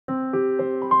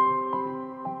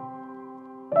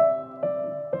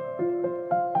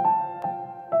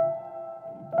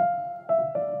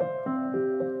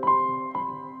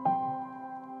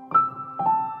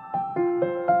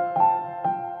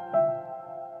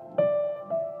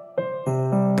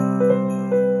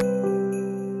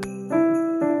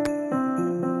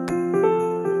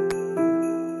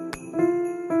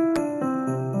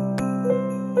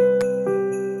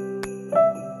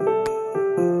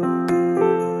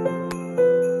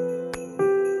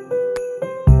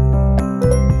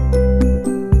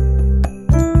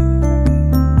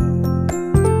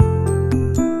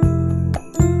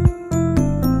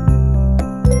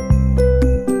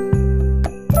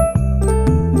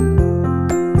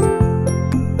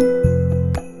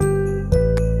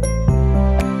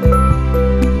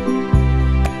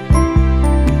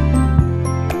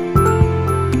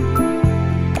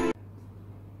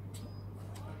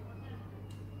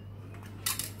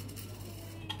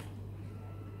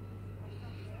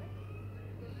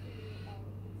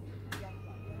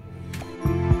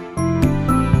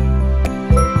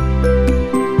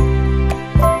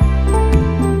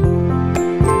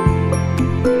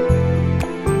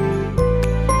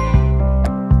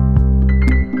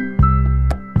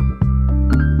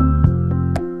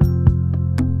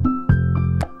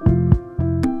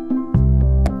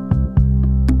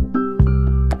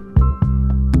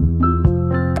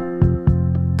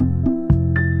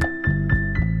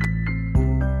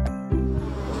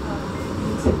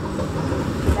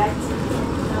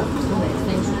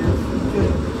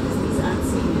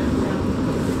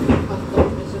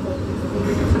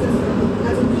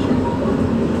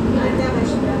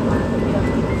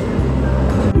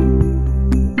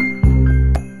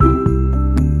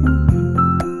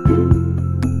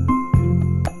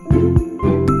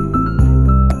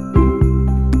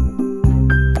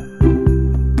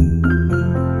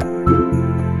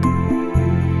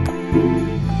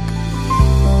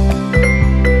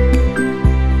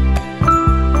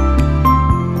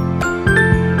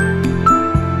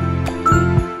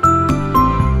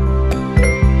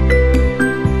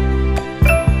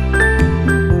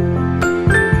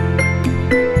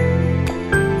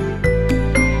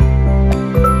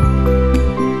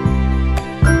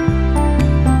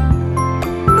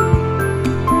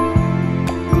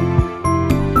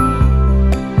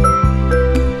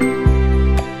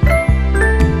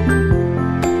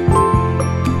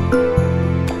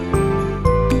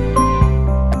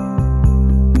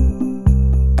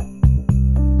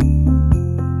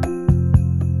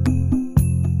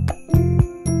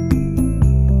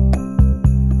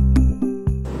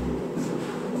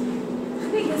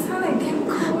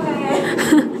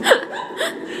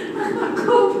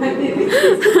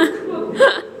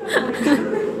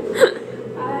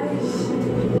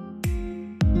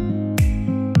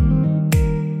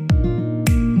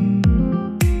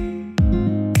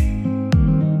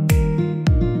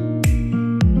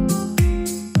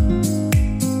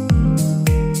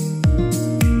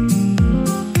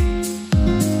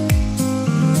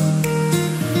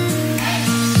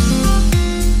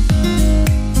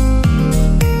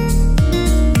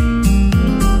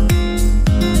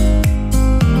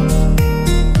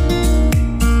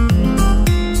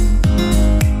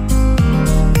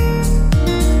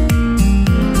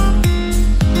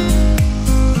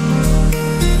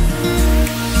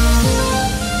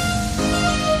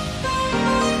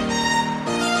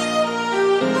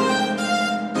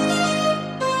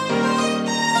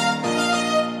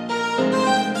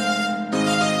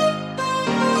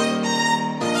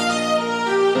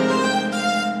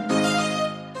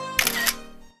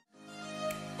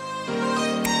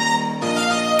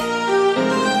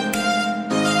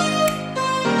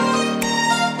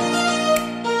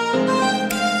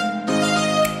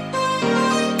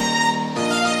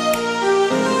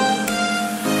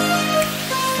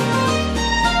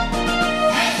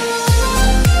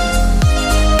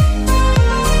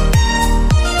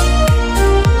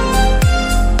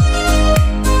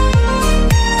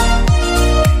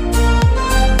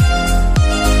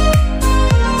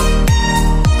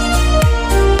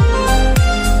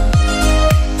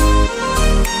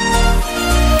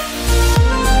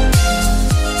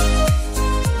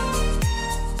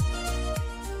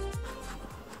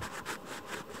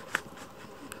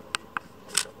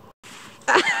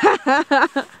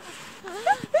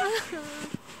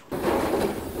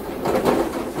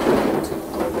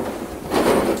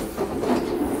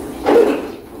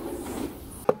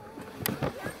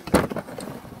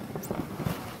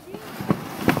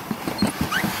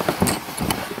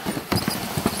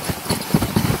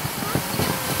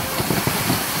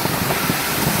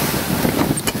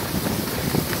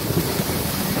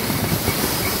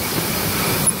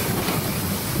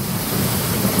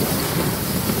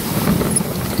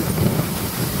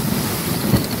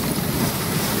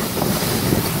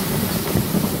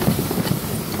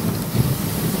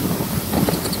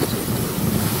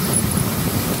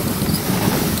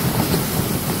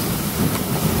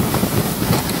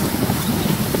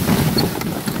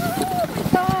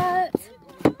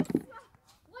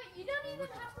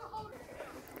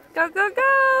Go, go,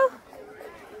 go!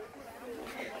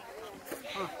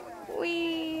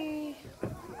 Whee!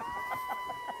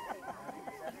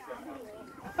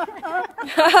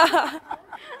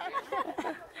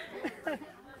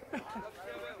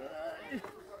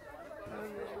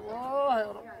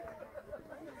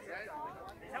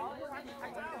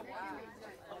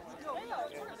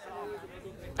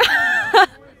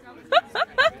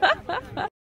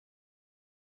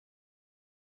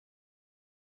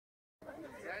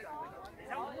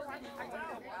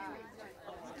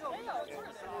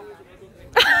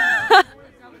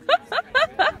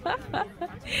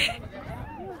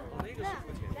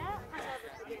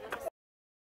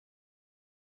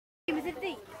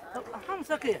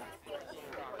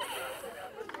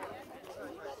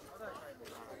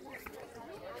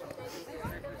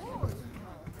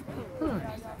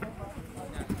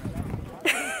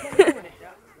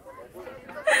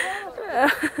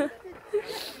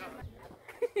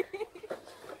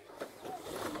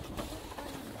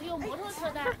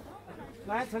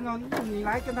来，陈总，你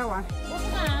来跟他玩。我不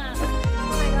敢。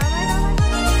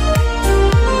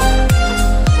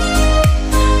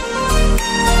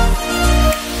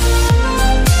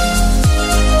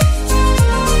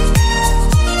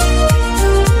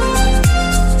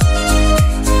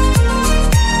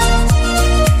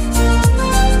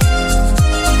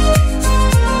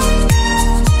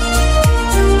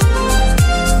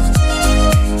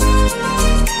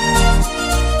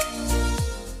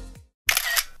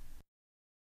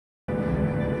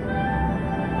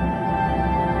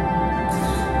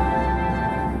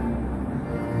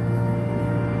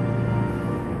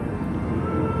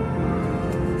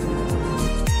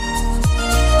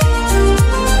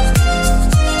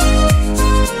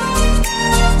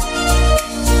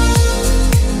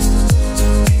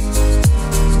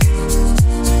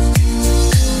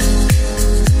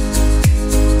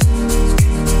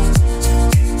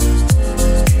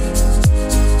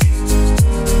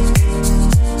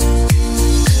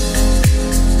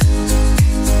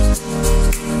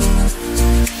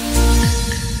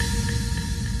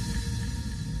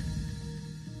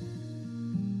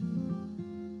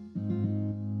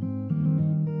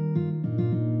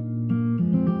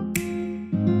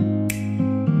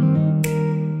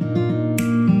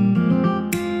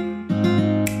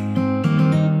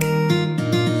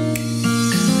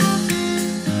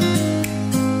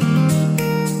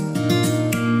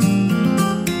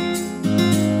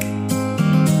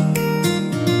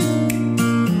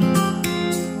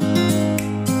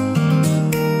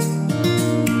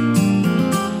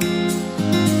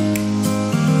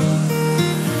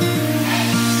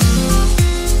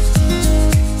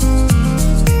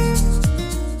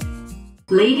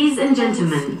Ladies and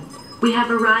gentlemen, we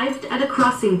have arrived at a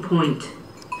crossing point.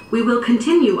 We will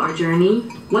continue our journey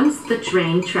once the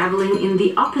train traveling in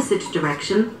the opposite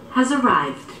direction has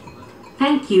arrived.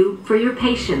 Thank you for your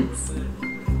patience.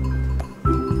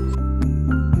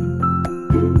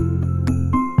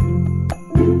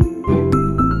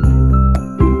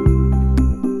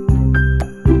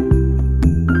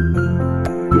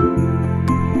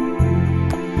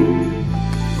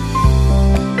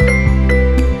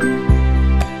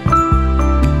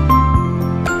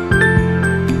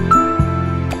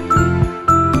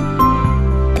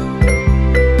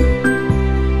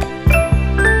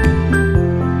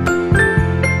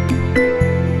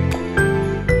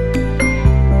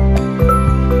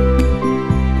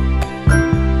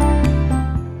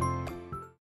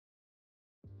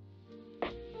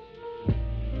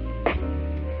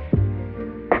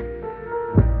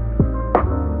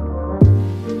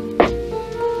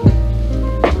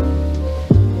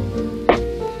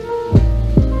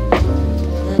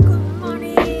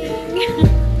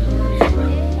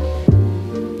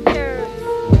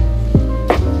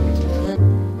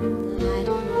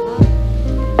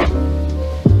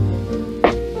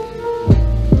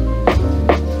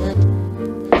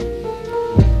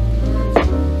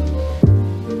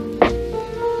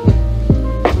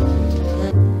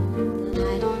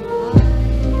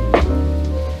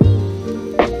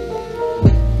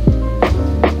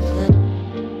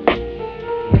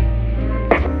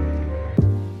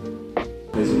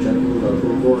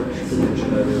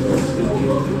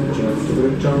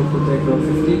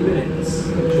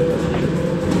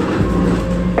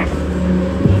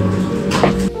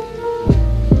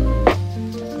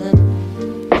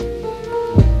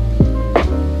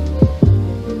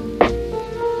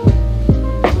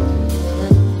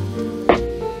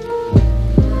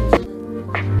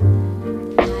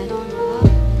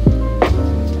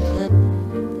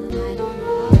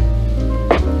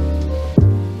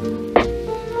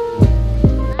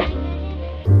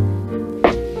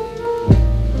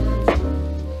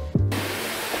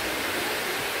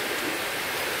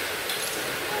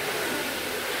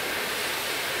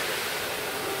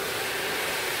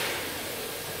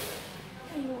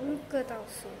 个倒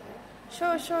数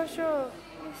，show show show，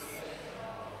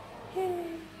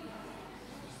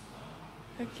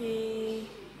 OK，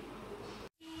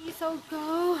 so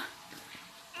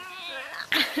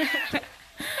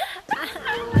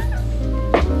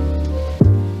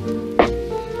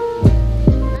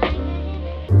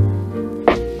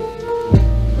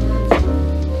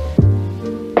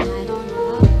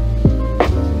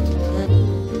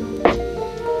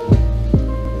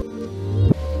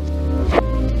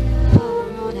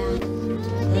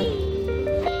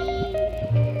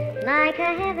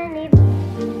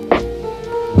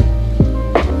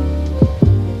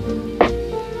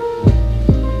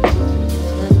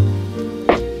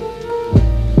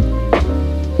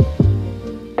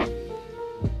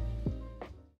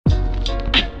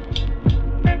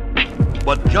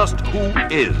just who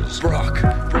is Brock?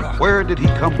 Where did he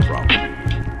come from?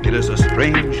 It is a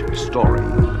strange story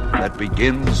that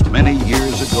begins many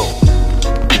years ago.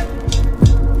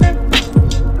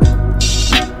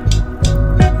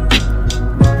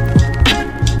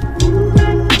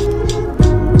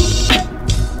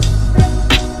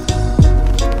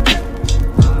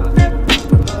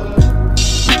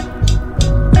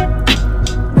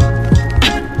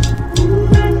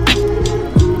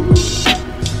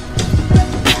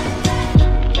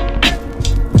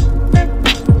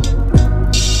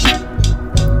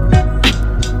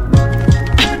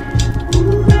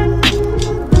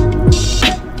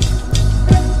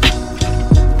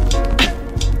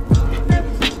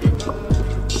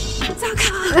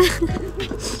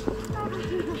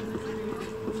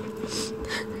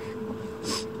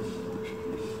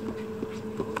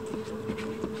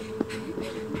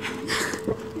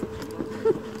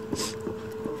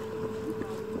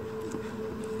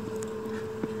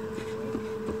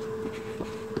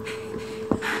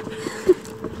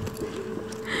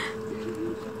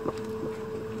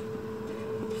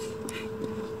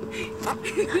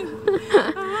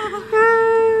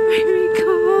 Very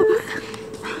cold.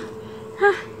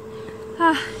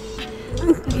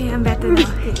 Okay, I'm better now.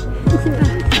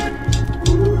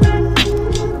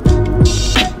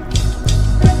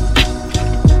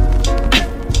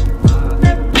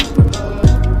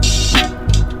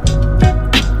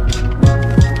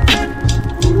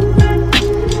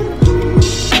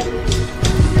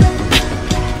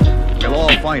 We'll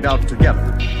all find out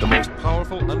together. The most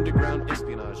powerful underground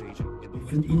espionage agent in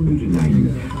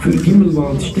Für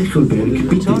Himmelwald Stechelberg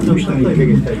bitte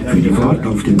umsteigen. Für die Fahrt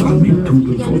auf den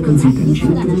Alpentunnel folgen Sie den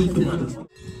Schildern durch das...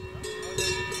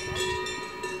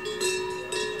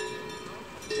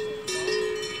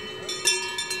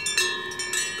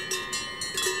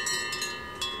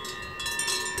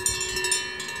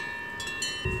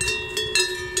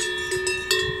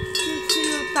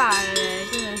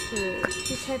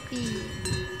 He's happy.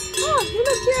 Oh, you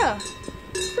look here.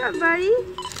 What's up, buddy?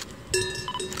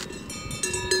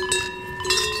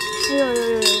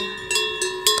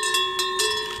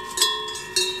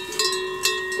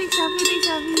 Take selfie,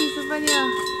 he's super near.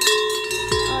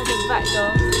 Oh, the vibe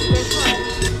though. That's why.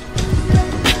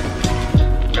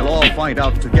 We'll all find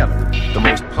out together. The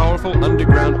most powerful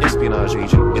underground espionage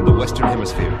agent in the Western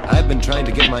Hemisphere. I've been trying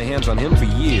to get my hands on him for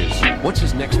years. What's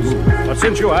his next move? But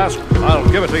since you ask, I'll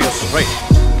give it to you straight.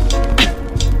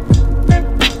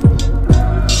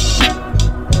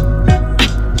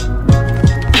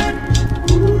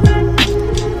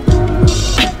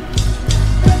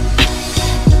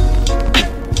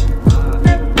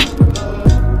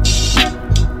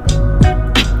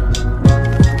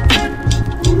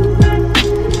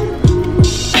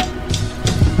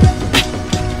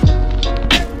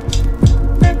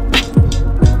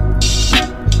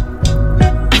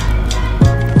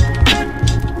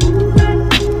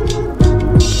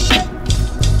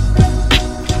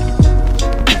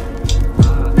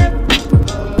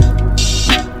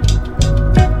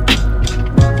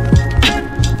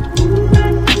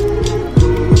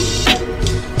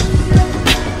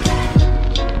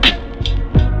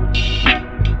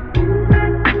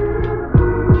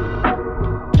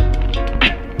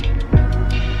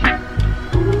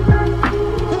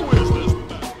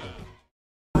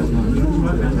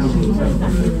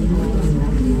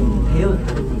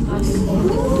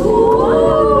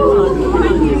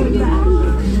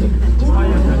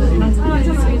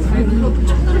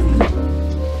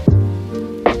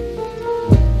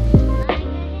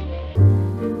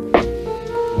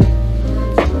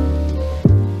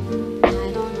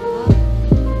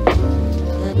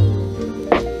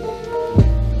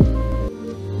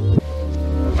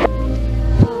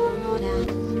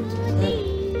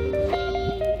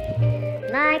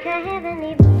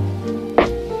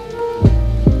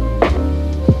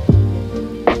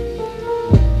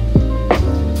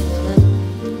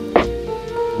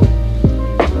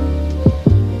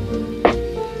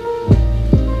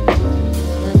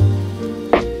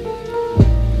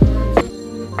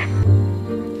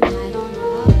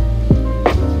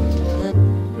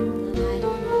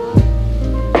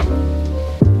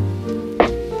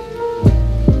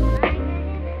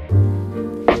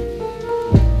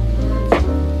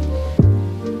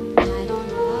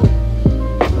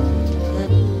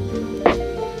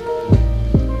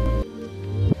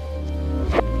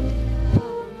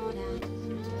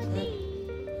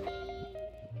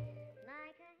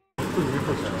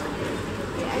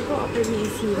 I go up and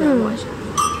see and watch.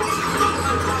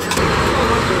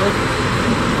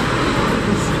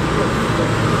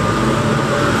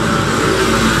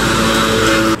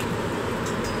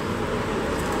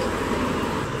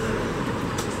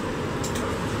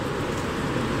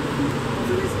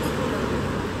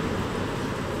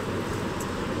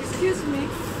 Excuse me,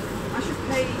 I should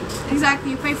pay.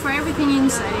 Exactly, you pay for everything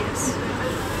inside, yes.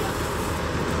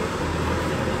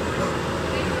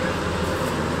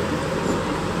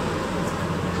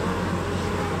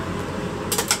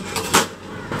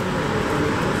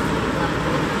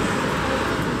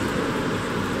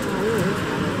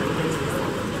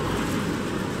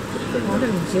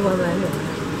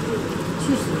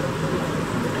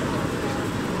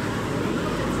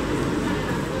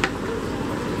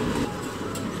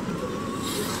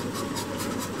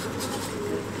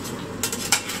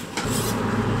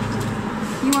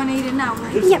 You want to eat it now,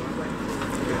 right? Yep.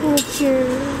 Thank you.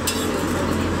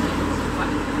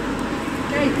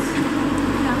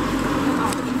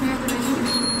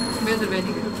 Beter weet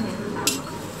ik het.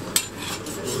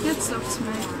 Dit stopt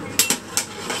mij.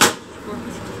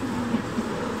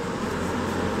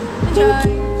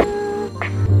 Enjoy.